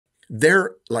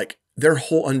their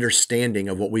whole understanding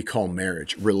of what we call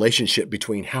marriage, relationship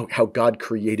between how God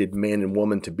created man and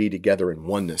woman to be together in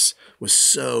oneness, was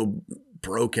so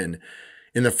broken.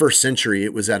 In the first century,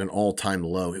 it was at an all-time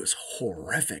low. It was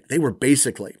horrific.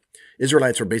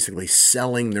 Israelites were basically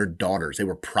selling their daughters. They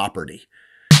were property.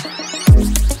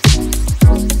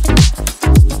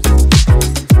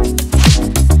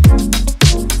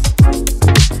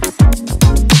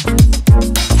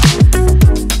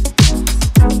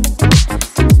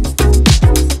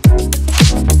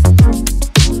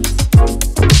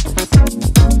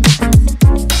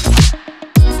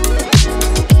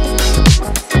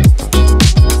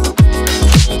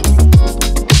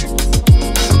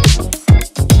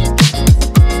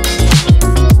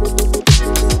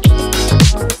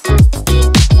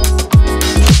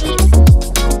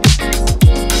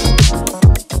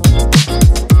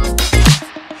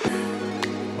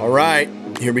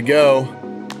 Here we go.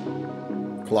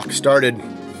 Clock started.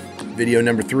 Video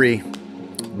number 3,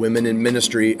 Women in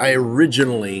Ministry. I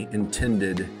originally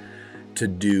intended to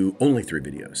do only 3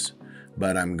 videos,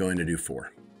 but I'm going to do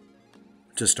 4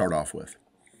 to start off with.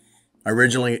 I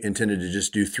originally intended to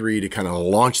just do 3 to kind of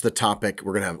launch the topic.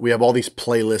 We have all these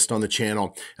playlists on the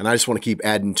channel, and I just want to keep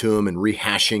adding to them and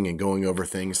rehashing and going over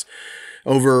things,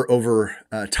 over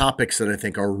topics that I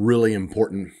think are really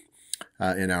important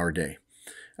in our day.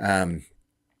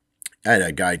 I had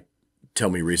a guy tell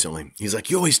me recently, he's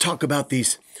like, you always talk about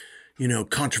these,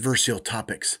 controversial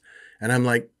topics. And I'm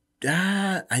like,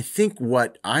 I think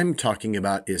what I'm talking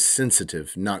about is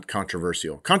sensitive, not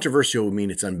controversial. Controversial would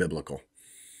mean it's unbiblical.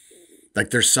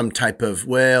 Like there's some type of,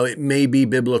 well, it may be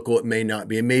biblical, it may not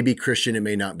be. It may be Christian, it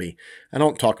may not be. I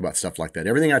don't talk about stuff like that.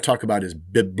 Everything I talk about is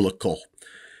biblical.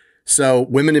 So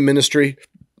Women in Ministry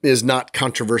is not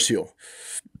controversial.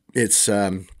 It's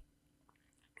not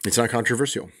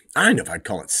controversial. I don't know if I'd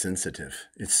call it sensitive.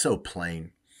 It's so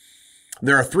plain.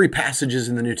 There are 3 passages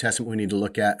in the New Testament we need to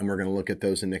look at, and we're going to look at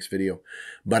those in the next video.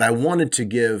 But I wanted to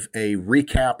give a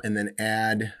recap and then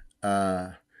add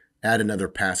another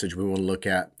passage we want to look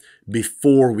at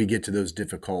before we get to those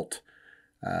difficult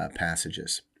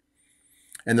passages.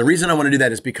 And the reason I want to do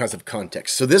that is because of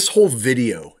context. So this whole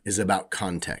video is about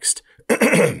context.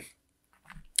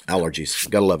 Allergies.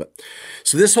 Gotta love it.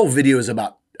 So this whole video is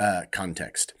about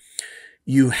context.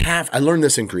 I learned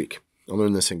this in Greek.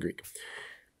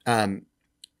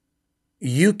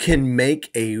 You can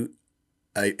make a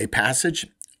passage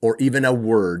or even a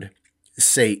word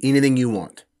say anything you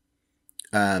want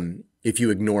if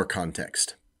you ignore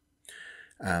context.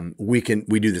 We can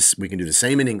do the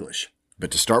same in English. But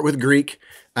to start with Greek,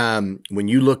 when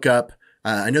you look up,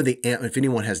 I know if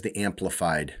anyone has the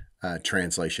Amplified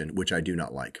translation, which I do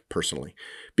not like personally,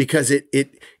 because it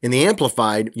in the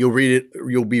Amplified,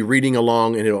 you'll be reading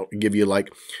along and it'll give you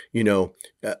like,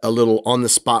 a little on the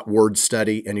spot word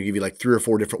study, and it'll give you like 3 or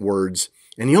 4 different words.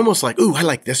 And you almost like, ooh, I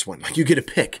like this one. Like you get a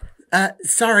pick.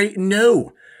 Sorry,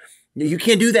 no, you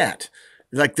can't do that.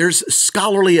 Like there's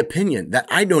scholarly opinion that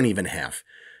I don't even have.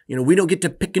 We don't get to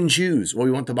pick and choose what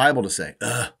we want the Bible to say.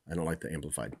 I don't like the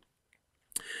Amplified.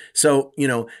 So,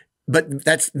 but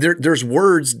there's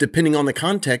words, depending on the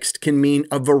context, can mean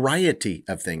a variety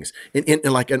of things.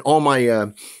 And all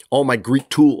my Greek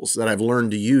tools that I've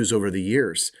learned to use over the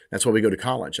years. That's why we go to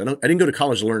college. I didn't go to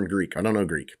college to learn Greek. I don't know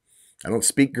Greek. I don't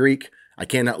speak Greek. I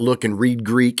cannot look and read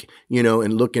Greek,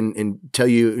 and look and tell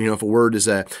you, if a word is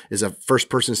a first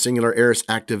person singular aorist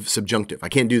active subjunctive. I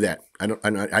can't do that.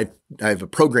 I have a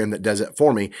program that does it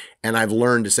for me, and I've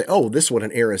learned to say, oh, this is what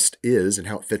an aorist is and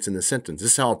how it fits in the sentence.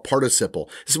 This is how a participle.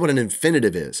 This is what an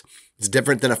infinitive is. It's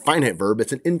different than a finite verb.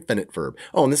 It's an infinite verb.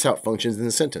 Oh, and this is how it functions in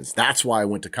the sentence. That's why I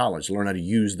went to college, to learn how to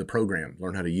use the program,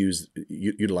 learn how to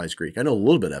utilize Greek. I know a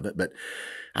little bit of it, but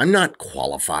I'm not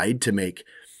qualified to make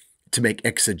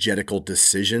exegetical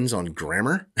decisions on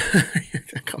grammar.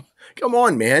 Come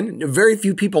on, man. Very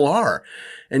few people are.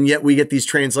 And yet we get these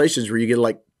translations where you get to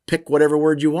like pick whatever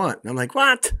word you want. And I'm like,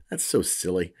 what? That's so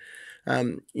silly.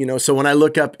 So when I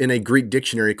look up in a Greek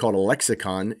dictionary called a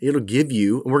lexicon, it'll give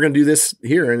you, and we're going to do this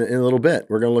here in a little bit.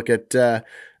 We're going to look at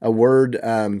a word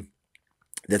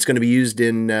that's going to be used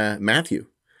in Matthew.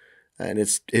 And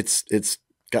it's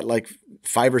got like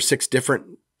 5 or 6 different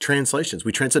translations.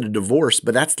 We translated divorce,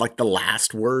 but that's like the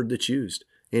last word that's used.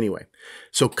 Anyway,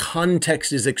 so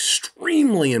context is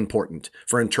extremely important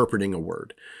for interpreting a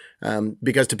word,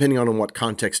 because depending on what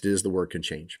context it is, the word can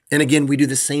change. And again, we do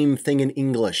the same thing in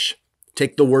English.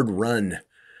 Take the word run.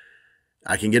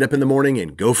 I can get up in the morning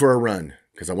and go for a run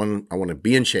because I want to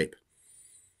be in shape.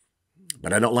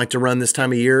 But I don't like to run this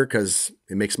time of year because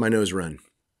it makes my nose run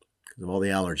because of all the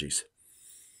allergies.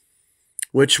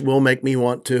 which will make me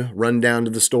want to run down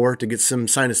to the store to get some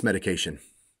sinus medication.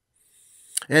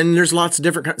 And there's lots of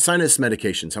different sinus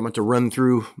medications. I'm going to run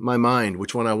through my mind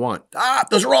which one I want.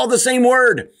 Those are all the same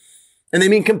word. And they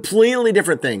mean completely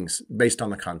different things based on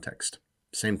the context.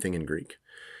 Same thing in Greek.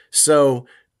 So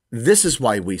this is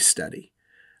why we study.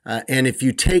 And if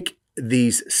you take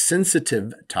these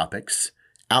sensitive topics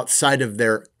outside of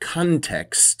their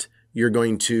context, you're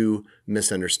going to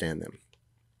misunderstand them.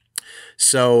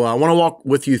 So I want to walk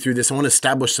with you through this. I want to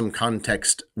establish some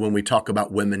context when we talk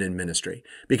about women in ministry,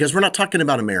 because we're not talking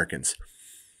about Americans.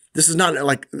 This is not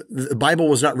like the Bible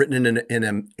was not written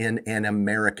in an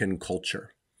American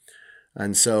culture.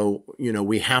 And so,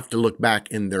 we have to look back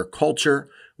in their culture.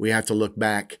 We have to look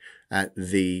back at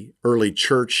the early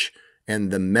church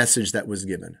and the message that was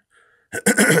given.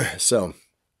 So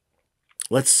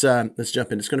let's jump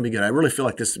in. It's going to be good. I really feel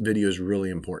like this video is really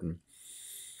important.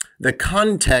 The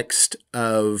context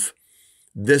of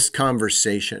this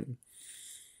conversation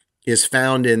is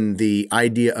found in the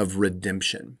idea of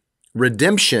redemption.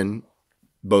 Redemption,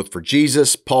 both for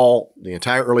Jesus, Paul, the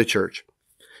entire early church,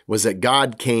 was that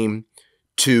God came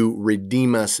to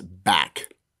redeem us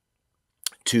back,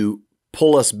 to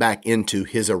pull us back into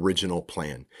his original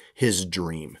plan, his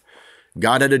dream.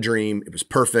 God had a dream. It was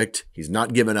perfect. He's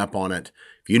not given up on it.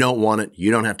 If you don't want it, you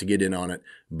don't have to get in on it,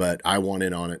 but I want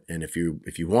in on it. And if you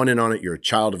want in on it, you're a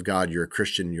child of God, you're a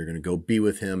Christian, you're going to go be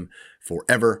with him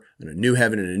forever in a new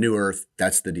heaven and a new earth.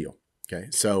 That's the deal. Okay.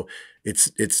 So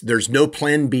there's no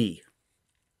plan B.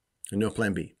 No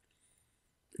plan B.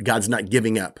 God's not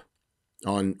giving up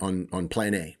on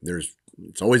plan A.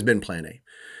 It's always been plan A.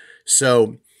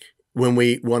 So when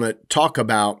we want to talk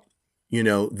about,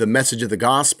 the message of the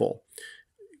gospel,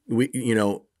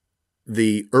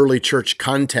 the early church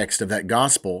context of that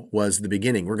gospel was the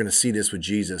beginning. We're going to see this with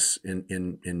Jesus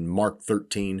in Mark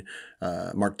 13,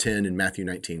 Mark 10, and Matthew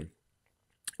 19,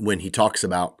 when he talks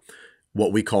about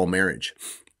what we call marriage.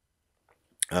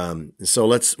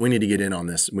 So we need to get in on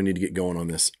this. We need to get going on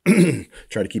this.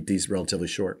 Try to keep these relatively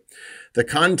short. The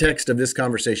context of this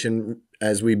conversation,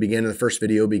 as we began in the first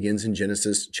video, begins in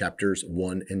Genesis chapters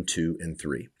 1 and 2 and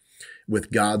 3,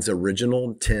 with God's original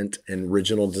intent and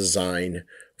original design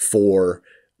for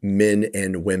men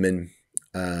and women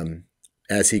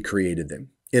as he created them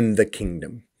in the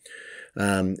kingdom.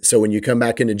 So when you come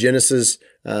back into Genesis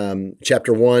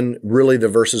chapter 1, really the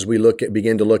verses we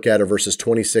begin to look at are verses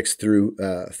 26 through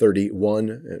 31,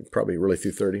 and probably really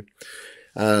through 30.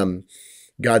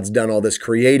 God's done all this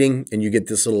creating, and you get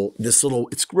this little,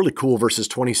 it's really cool, verses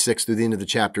 26 through the end of the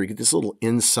chapter. You get this little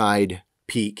inside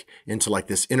peek into like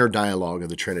this inner dialogue of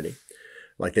the Trinity.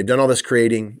 Like they've done all this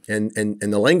creating, and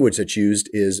the language that's used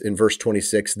is in verse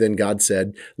 26, then God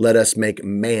said, let us make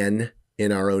man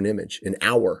in our own image, in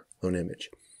our own image,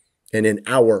 and in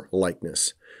our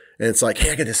likeness. And it's like,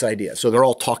 hey, I got this idea. So they're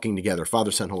all talking together,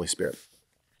 Father, Son, Holy Spirit.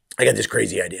 I got this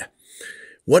crazy idea.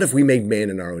 What if we made man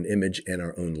in our own image and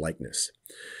our own likeness?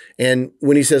 And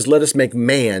when he says, let us make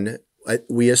man,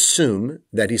 we assume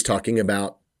that he's talking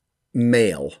about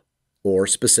male, or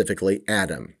specifically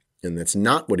Adam. And that's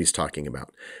not what he's talking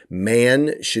about.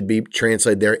 Man should be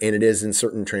translated there, and it is in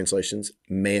certain translations,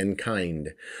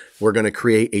 mankind. We're going to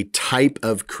create a type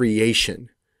of creation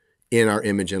in our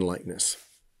image and likeness.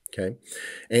 Okay.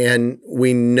 And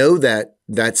we know that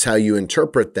that's how you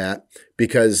interpret that,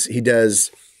 because he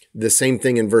does the same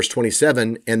thing in verse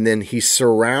 27, and then he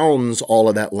surrounds all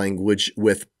of that language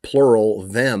with plural,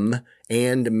 them,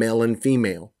 and male and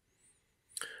female.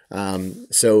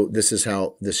 So this is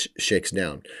how this shakes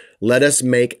down. Let us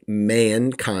make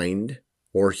mankind,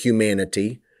 or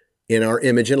humanity, in our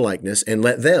image and likeness, and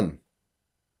let them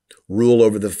rule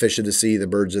over the fish of the sea, the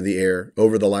birds of the air,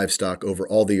 over the livestock, over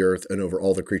all the earth, and over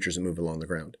all the creatures that move along the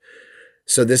ground.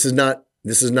 So this is not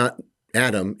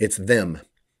Adam, it's them.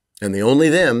 And the only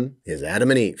them is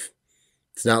Adam and Eve.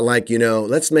 It's not like,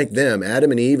 let's make them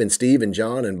Adam and Eve and Steve and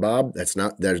John and Bob. That's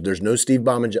not, there's no Steve,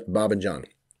 Bob, and John.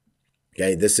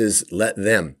 Okay, this is let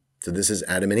them. So this is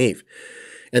Adam and Eve.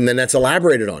 And then that's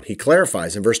elaborated on. He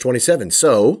clarifies in verse 27.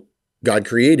 So God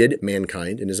created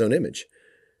mankind in his own image.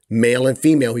 Male and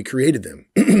female, he created them.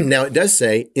 Now it does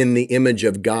say in the image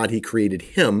of God, he created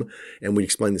him. And we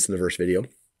explained this in the first video.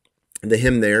 The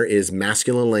him there is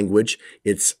masculine language.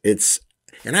 It's,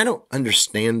 and I don't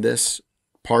understand this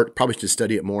part, probably should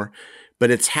study it more, but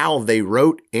it's how they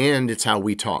wrote and it's how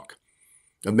we talk.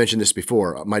 I've mentioned this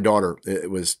before. My daughter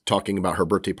was talking about her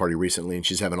birthday party recently, and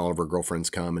she's having all of her girlfriends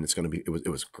come, and it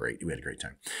was great. We had a great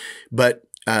time. But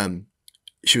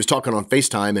she was talking on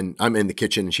FaceTime, and I'm in the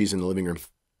kitchen, and she's in the living room,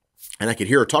 and I could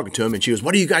hear her talking to him, and she goes,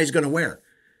 "What are you guys going to wear?"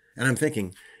 And I'm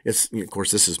thinking, Of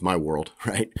course, this is my world,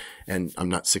 right? And I'm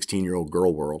not 16-year-old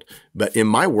girl world. But in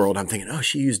my world, I'm thinking, oh,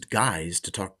 she used guys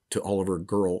to talk to all of her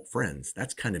girl friends.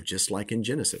 That's kind of just like in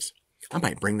Genesis. I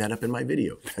might bring that up in my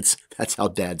video. That's how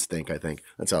dads think, I think.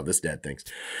 That's how this dad thinks.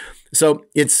 So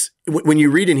it's, when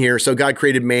you read in here, so God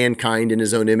created mankind in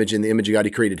his own image. In the image of God,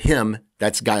 he created him.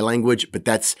 That's guy language, but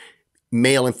that's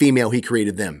male and female. He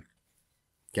created them.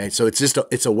 Okay, so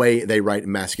it's a way they write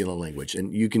masculine language,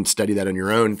 and you can study that on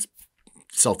your own. It's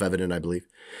self-evident, I believe.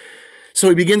 So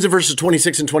he begins in verses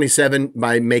 26 and 27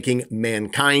 by making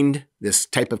mankind, this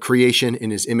type of creation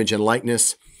in his image and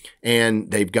likeness, and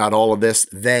they've got all of this.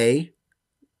 They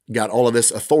got all of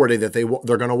this authority that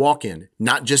they're going to walk in,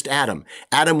 not just Adam.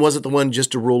 Adam wasn't the one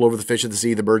just to rule over the fish of the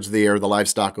sea, the birds of the air, the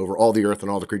livestock, over all the earth and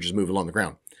all the creatures moving along the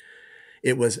ground.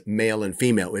 It was male and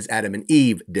female. It was Adam and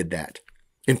Eve did that.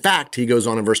 In fact, he goes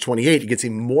on in verse 28, it gets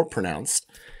even more pronounced.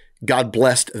 God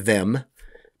blessed them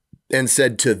and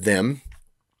said to them,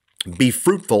 be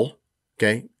fruitful,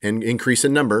 okay, and increase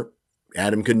in number.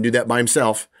 Adam couldn't do that by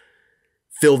himself.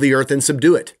 Fill the earth and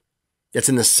subdue it. That's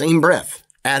in the same breath.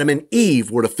 Adam and Eve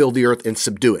were to fill the earth and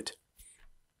subdue it.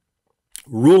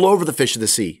 Rule over the fish of the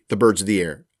sea, the birds of the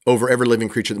air, over every living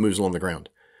creature that moves along the ground.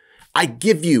 I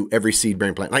give you every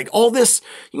seed-bearing plant. Like all this,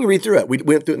 you can read through it. We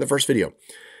went through it in the first video.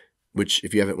 Which,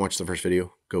 if you haven't watched the first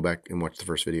video, go back and watch the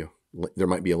first video. There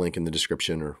might be a link in the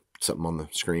description or something on the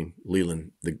screen.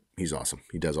 Leland, he's awesome.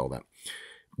 He does all that.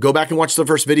 Go back and watch the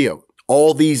first video.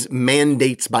 All these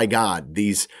mandates by God,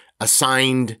 these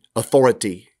assigned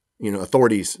authorities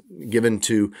given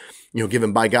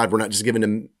by God, were not just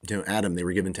given to Adam. They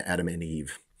were given to Adam and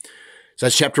Eve. So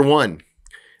that's chapter 1.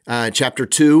 Chapter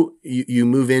 2, you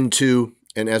move into,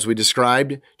 and as we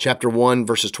described, chapter 1,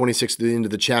 verses 26 to the end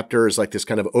of the chapter is like this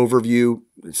kind of overview.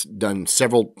 It's done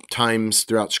several times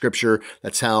throughout Scripture.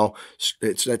 That's how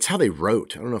they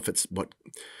wrote. I don't know if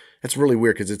that's really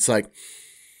weird, because it's like,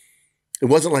 it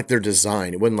wasn't like their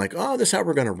design. It wasn't like, oh, this is how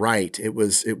we're going to write. It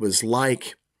was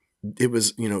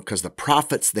because the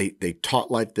prophets, they taught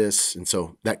like this. And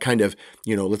so that kind of,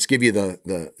 let's give you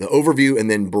the overview and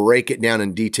then break it down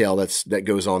in detail. That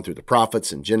goes on through the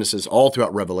prophets and Genesis, all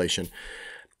throughout Revelation.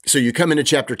 So you come into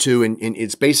chapter 2, and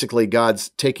it's basically God's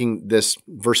taking this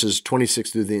verses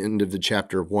 26 through the end of the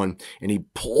chapter 1, and he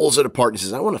pulls it apart and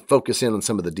says, I want to focus in on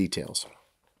some of the details.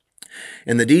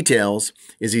 And the details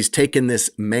is he's taken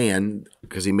this man,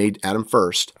 because he made Adam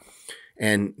first,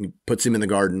 and he puts him in the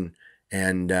garden,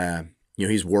 and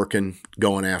he's working,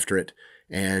 going after it.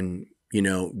 And,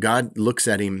 God looks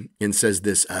at him and says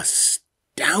this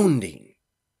astounding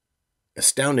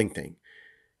thing.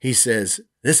 He says,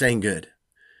 this ain't good.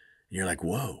 And you're like,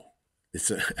 whoa,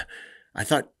 I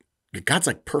thought God's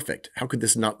like perfect. How could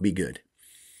this not be good?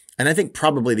 And I think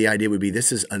probably the idea would be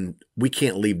we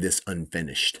can't leave this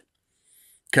unfinished.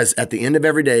 Because at the end of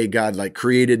every day, God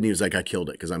created, and he was like, I killed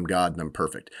it because I'm God and I'm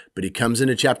perfect. But he comes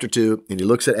into chapter 2 and he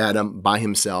looks at Adam by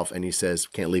himself and he says,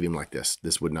 can't leave him like this.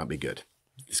 This would not be good.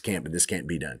 This can't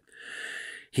be done.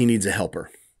 He needs a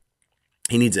helper.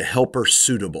 He needs a helper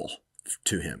suitable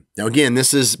to him. Now, again,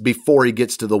 this is before he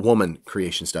gets to the woman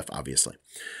creation stuff, obviously.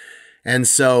 And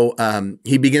so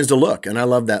he begins to look, and I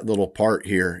love that little part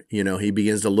here. He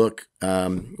begins to look.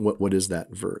 What is that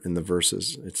in the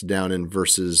verses? It's down in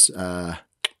verses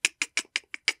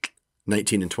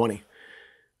 19 and 20.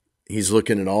 He's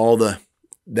looking at all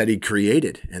that he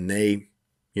created, and they've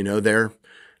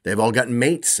all got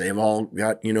mates. They've all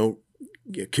got,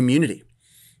 community.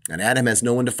 And Adam has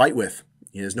no one to fight with.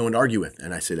 He has no one to argue with.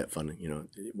 And I say that funny,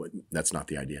 that's not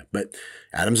the idea, but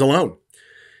Adam's alone.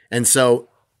 And so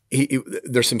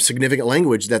there's some significant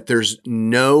language that there's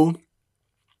no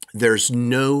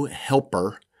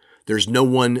helper. There's no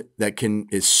one that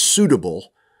is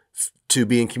suitable to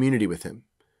be in community with him.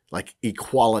 Like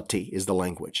equality is the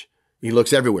language. He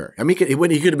looks everywhere. I mean, he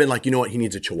could have been like, you know what? He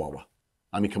needs a chihuahua.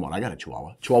 I mean, come on, I got a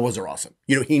chihuahua. Chihuahuas are awesome.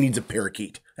 He needs a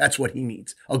parakeet. That's what he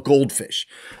needs. A goldfish.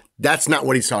 That's not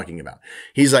what he's talking about.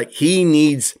 He's like, he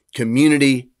needs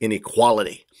community and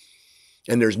equality.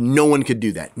 And there's no one could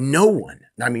do that. No one.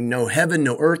 I mean, no heaven,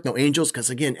 no earth, no angels. Because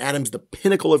again, Adam's the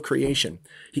pinnacle of creation.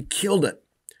 He killed it.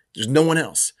 There's no one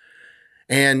else.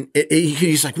 And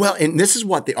he's like, well, and this is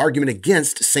what the argument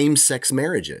against same-sex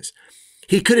marriage is.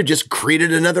 He could have just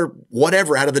created another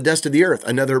whatever out of the dust of the earth,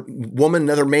 another woman,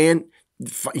 another man.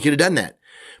 He could have done that.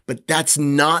 But that's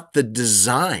not the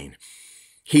design.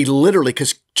 He literally,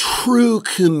 because true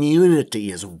community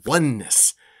is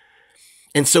oneness.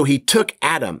 And so he took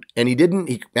Adam, and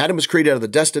Adam was created out of the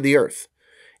dust of the earth.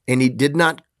 And he did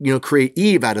not, create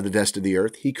Eve out of the dust of the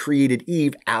earth. He created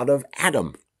Eve out of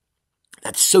Adam.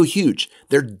 That's so huge.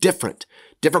 They're different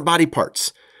body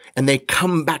parts. and they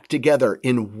come back together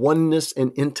in oneness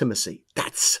and intimacy.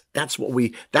 That's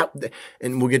what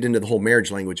and we'll get into the whole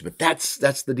marriage language, but that's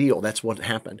the deal. That's what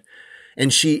happened.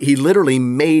 And he literally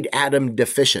made Adam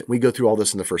deficient. We go through all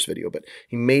this in the first video, but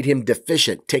he made him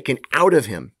deficient, taken out of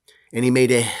him, and he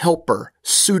made a helper,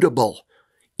 suitable,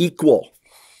 equal.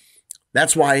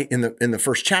 That's why in the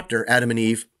first chapter, Adam and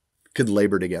Eve could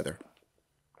labor together.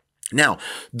 Now,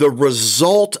 the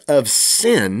result of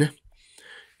sin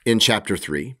in chapter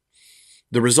 3,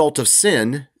 the result of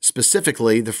sin,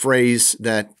 specifically the phrase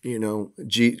that,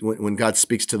 when God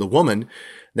speaks to the woman,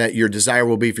 that your desire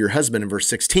will be for your husband in verse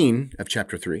 16 of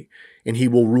chapter 3, and he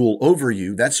will rule over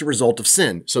you. That's the result of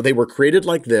sin. So they were created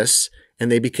like this, and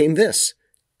they became this.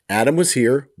 Adam was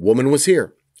here, woman was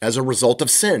here, as a result of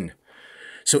sin.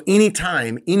 So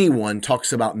anytime anyone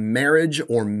talks about marriage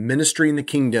or ministry in the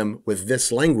kingdom with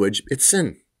this language, it's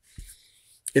sin.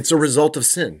 It's a result of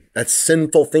sin. That's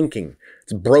sinful thinking.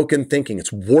 It's broken thinking.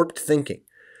 It's warped thinking.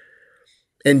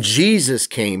 And Jesus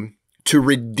came to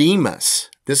redeem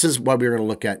us. This is why we're going to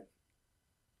look at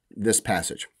this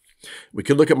passage. We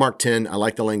could look at Mark 10. I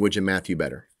like the language in Matthew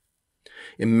better.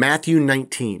 In Matthew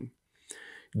 19,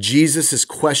 Jesus is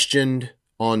questioned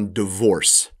on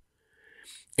divorce.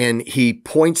 And he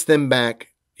points them back.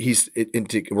 We're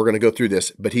going to go through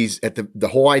this, but he's at the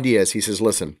whole idea is he says,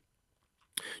 listen,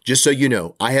 just so you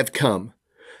know, I have come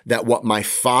that what my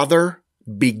father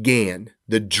began,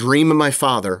 the dream of my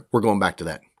father, we're going back to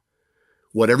that.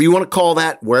 Whatever you want to call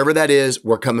that, wherever that is,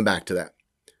 we're coming back to that.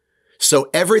 So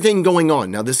everything going on,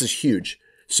 now this is huge.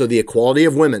 So the equality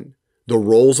of women, the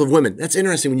roles of women, that's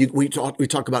interesting. When we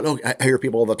talk about, I hear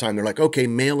people all the time, they're like, okay,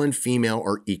 male and female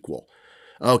are equal.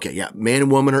 Okay, yeah, man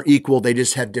and woman are equal. They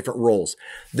just have different roles.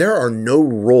 There are no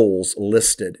roles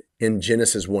listed in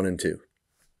Genesis 1 and 2.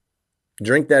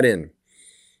 Drink that in.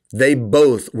 They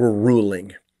both were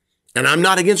ruling. And I'm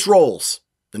not against roles.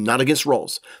 I'm not against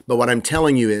roles. But what I'm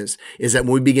telling you is that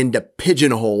when we begin to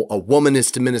pigeonhole a woman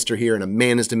is to minister here and a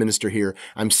man is to minister here,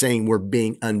 I'm saying we're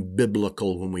being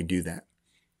unbiblical when we do that.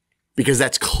 Because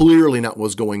that's clearly not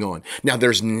what's going on. Now,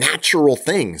 there's natural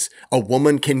things. A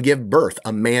woman can give birth.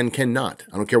 A man cannot.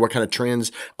 I don't care what kind of trans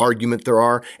argument there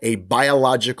are. A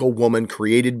biological woman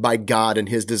created by God and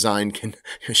his design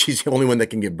she's the only one that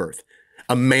can give birth.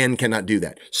 A man cannot do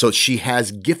that. So she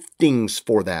has giftings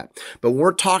for that. But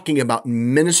we're talking about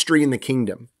ministry in the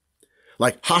kingdom.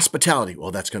 Like hospitality.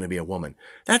 Well, that's going to be a woman.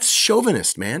 That's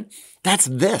chauvinist, man. That's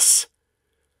this.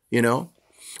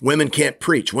 Women can't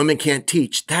preach. Women can't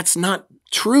teach. That's not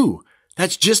true.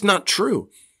 That's just not true.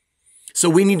 So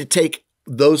we need to take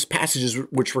those passages,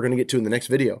 which we're going to get to in the next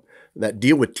video, that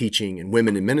deal with teaching and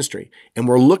women in ministry. And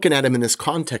we're looking at them in this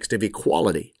context of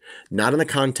equality, not in the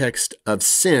context of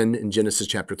sin in Genesis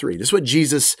chapter 3. This is what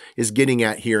Jesus is getting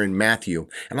at here in Matthew.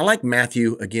 And I like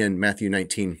Matthew, again, Matthew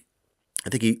 19. I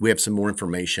think we have some more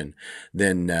information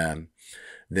than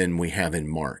we have in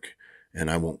Mark. And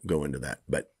I won't go into that,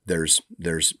 but there's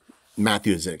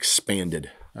Matthew is an expanded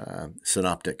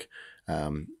synoptic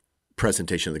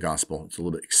presentation of the gospel. It's a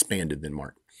little bit expanded than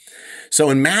Mark. So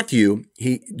in Matthew,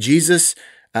 Jesus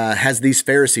has these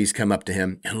Pharisees come up to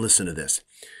him and listen to this.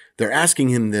 They're asking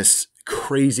him this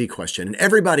crazy question. And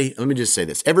everybody, let me just say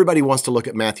this. Everybody wants to look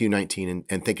at Matthew 19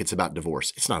 and think it's about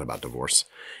divorce. It's not about divorce.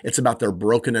 It's about their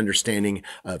broken understanding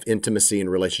of intimacy and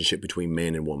relationship between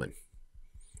man and woman.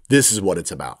 This is what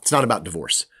it's about. It's not about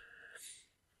divorce.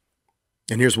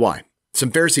 And here's why.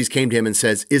 Some Pharisees came to him and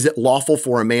says, is it lawful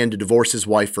for a man to divorce his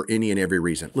wife for any and every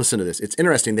reason? Listen to this. It's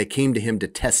interesting. They came to him to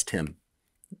test him.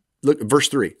 Look, verse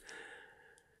 3.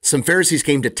 Some Pharisees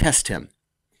came to test him.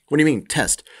 What do you mean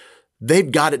test?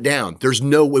 They've got it down. There's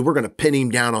no way we're going to pin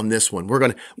him down on this one.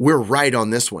 We're right on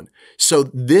this one. So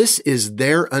this is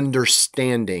their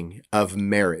understanding of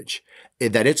marriage,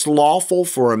 that it's lawful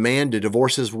for a man to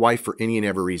divorce his wife for any and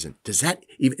every reason. Does that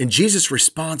even, and Jesus'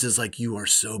 response is like, you are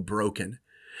so broken.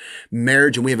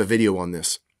 Marriage, and we have a video on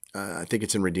this. I think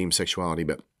it's in Redeemed Sexuality,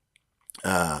 but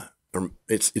we'll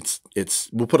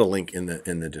put a link in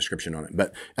the description on it.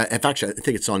 But in fact, I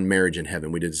think it's on Marriage in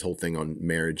Heaven. We did this whole thing on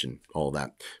marriage and all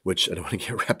that, which I don't want to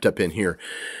get wrapped up in here.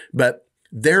 But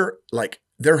their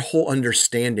whole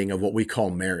understanding of what we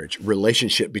call marriage,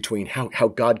 relationship between how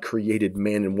God created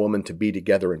man and woman to be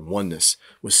together in oneness,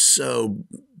 was so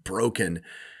broken.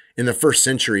 In the first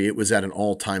century, it was at an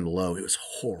all-time low. It was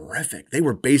horrific.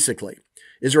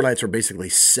 Israelites were basically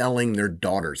selling their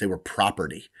daughters. They were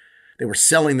property. They were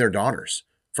selling their daughters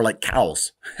for like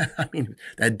cows. I mean,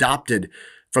 adopted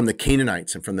from the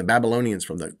Canaanites and from the Babylonians,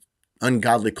 from the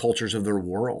ungodly cultures of their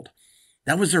world.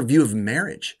 That was their view of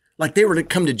marriage. Like they were to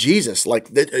come to Jesus, like,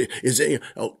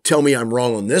 oh, tell me I'm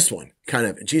wrong on this one, kind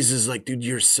of. And Jesus is like, dude,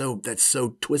 that's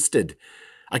so twisted.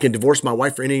 I can divorce my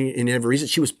wife for any and every reason.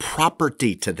 She was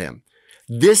property to them.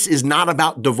 This is not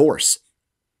about divorce.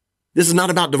 This is not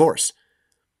about divorce.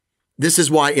 This is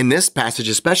why in this passage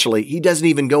especially, he doesn't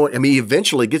even go, I mean, he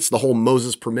eventually gets the whole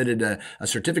Moses permitted a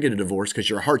certificate of divorce because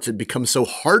your hearts had become so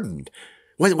hardened.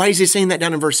 Why is he saying that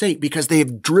down in verse 8? Because they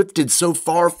have drifted so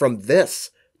far from this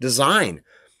design.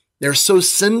 They're so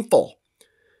sinful.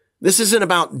 This isn't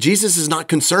about, Jesus is not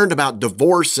concerned about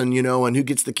divorce and, and who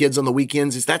gets the kids on the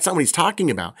weekends. That's not what he's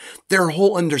talking about. Their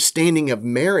whole understanding of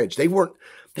marriage. They weren't,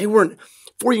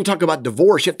 before you can talk about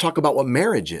divorce, you have to talk about what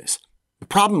marriage is. The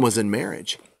problem was in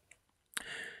marriage.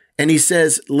 And he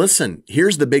says, listen,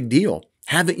 here's the big deal.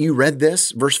 Haven't you read this?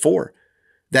 Verse 4,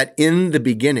 that in the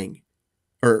beginning,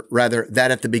 or rather that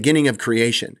at the beginning of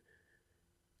creation,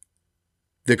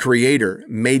 the Creator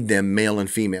made them male and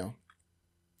female.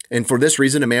 And for this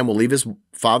reason, a man will leave his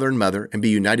father and mother and be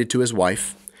united to his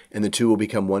wife, and the two will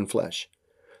become one flesh.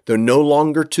 They're no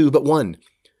longer two, but one.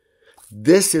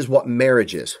 This is what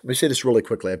marriage is. Let me say this really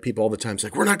quickly. I have people all the time say,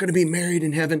 we're not going to be married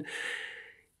in heaven.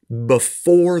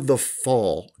 Before the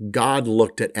fall, God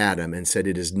looked at Adam and said,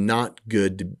 it is not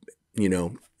good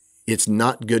to, it's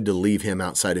not good to leave him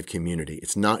outside of community.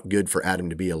 It's not good for Adam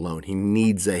to be alone. He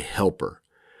needs a helper.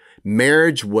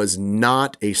 Marriage was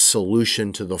not a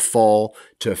solution to the fall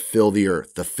to fill the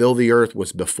earth. To fill the earth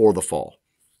was before the fall.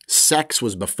 Sex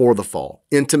was before the fall.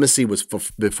 Intimacy was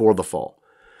before the fall.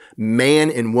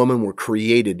 Man and woman were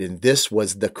created, and this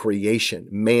was the creation,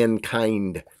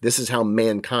 mankind. This is how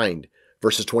mankind,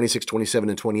 verses 26, 27,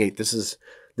 and 28, this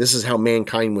is how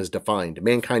mankind was defined.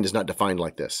 Mankind is not defined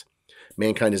like this.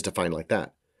 Mankind is defined like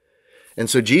that. And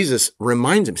so Jesus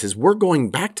reminds him, says, we're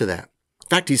going back to that. In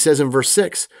fact, he says in verse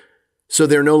 6, so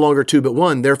they're no longer two but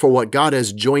one. Therefore, what God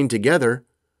has joined together,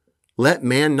 let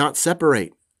man not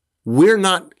separate.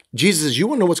 Jesus, you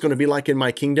want to know what's going to be like in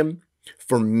my kingdom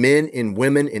for men and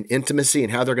women in intimacy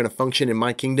and how they're going to function in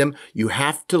my kingdom? You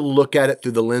have to look at it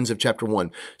through the lens of chapter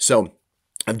 1. So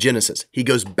of Genesis, he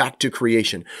goes back to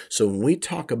creation. So when we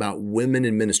talk about women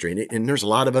in ministry, and there's a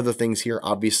lot of other things here,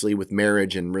 obviously with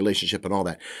marriage and relationship and all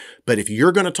that. But if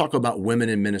you're going to talk about women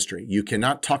in ministry, you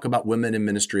cannot talk about women in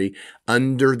ministry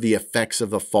under the effects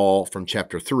of the fall from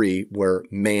chapter 3, where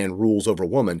man rules over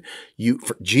woman.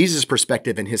 For Jesus'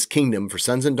 perspective in his kingdom, for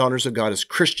sons and daughters of God as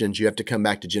Christians, you have to come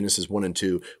back to Genesis 1 and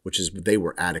 2, which is they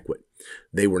were adequate.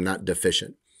 They were not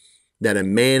deficient. That a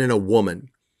man and a woman,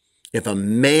 if a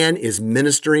man is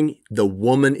ministering, the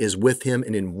woman is with him,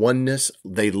 and in oneness,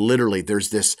 there's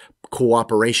this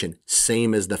cooperation,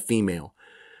 same as the female.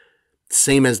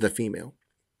 Same as the female.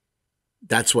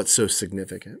 That's what's so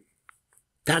significant.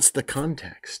 That's the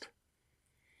context.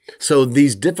 So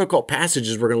these difficult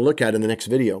passages we're going to look at in the next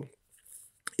video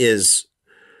is,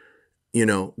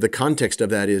 the context of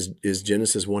that is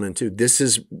Genesis 1 and 2. This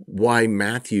is why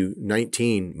Matthew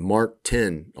 19, Mark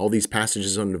 10, all these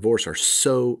passages on divorce are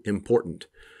so important,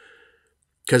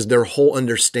 because their whole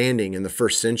understanding in the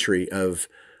first century of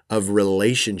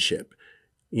relationship,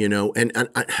 and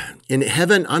in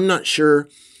heaven, I'm not sure,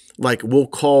 we'll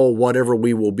call whatever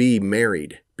we will be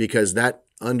married, because that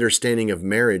understanding of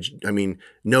marriage,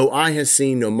 no eye has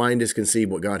seen, no mind has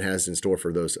conceived what God has in store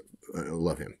for those who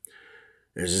love him.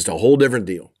 There's just a whole different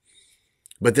deal.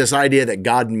 But this idea that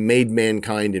God made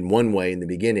mankind in one way in the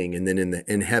beginning, and then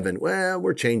in heaven, well,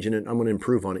 we're changing it. I'm going to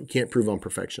improve on it. You can't prove on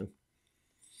perfection.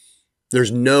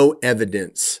 There's no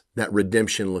evidence that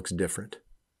redemption looks different.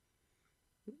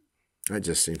 That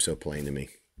just seems so plain to me.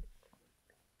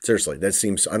 Seriously,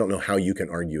 I don't know how you can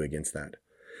argue against that.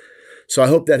 So I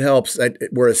hope that helps.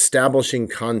 We're establishing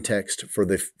context for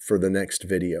the next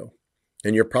video.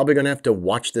 And you're probably going to have to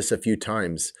watch this a few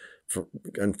times.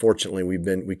 Unfortunately,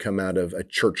 we come out of a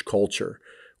church culture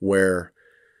where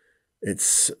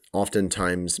it's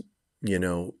oftentimes,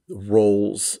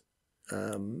 roles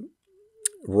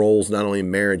not only in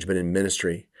marriage but in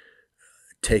ministry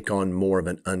take on more of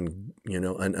an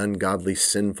ungodly,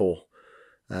 sinful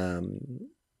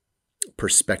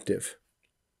perspective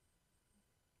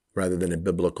rather than a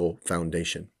biblical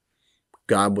foundation.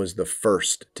 God was the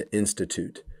first to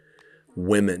institute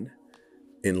women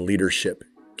in leadership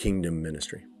kingdom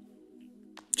ministry.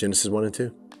 Genesis 1 and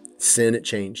 2. Sin, it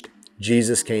changed.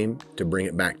 Jesus came to bring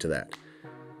it back to that.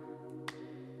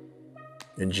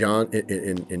 In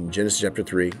Genesis chapter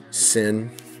 3, sin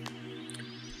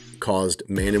caused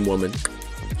man and woman,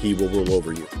 he will rule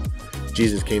over you.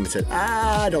 Jesus came and said,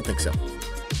 I don't think so.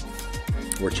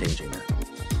 We're changing that.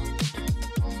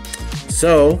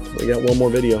 So, we got one more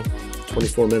video,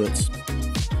 24 minutes.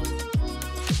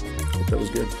 Hope that was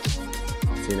good.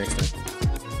 See you next time.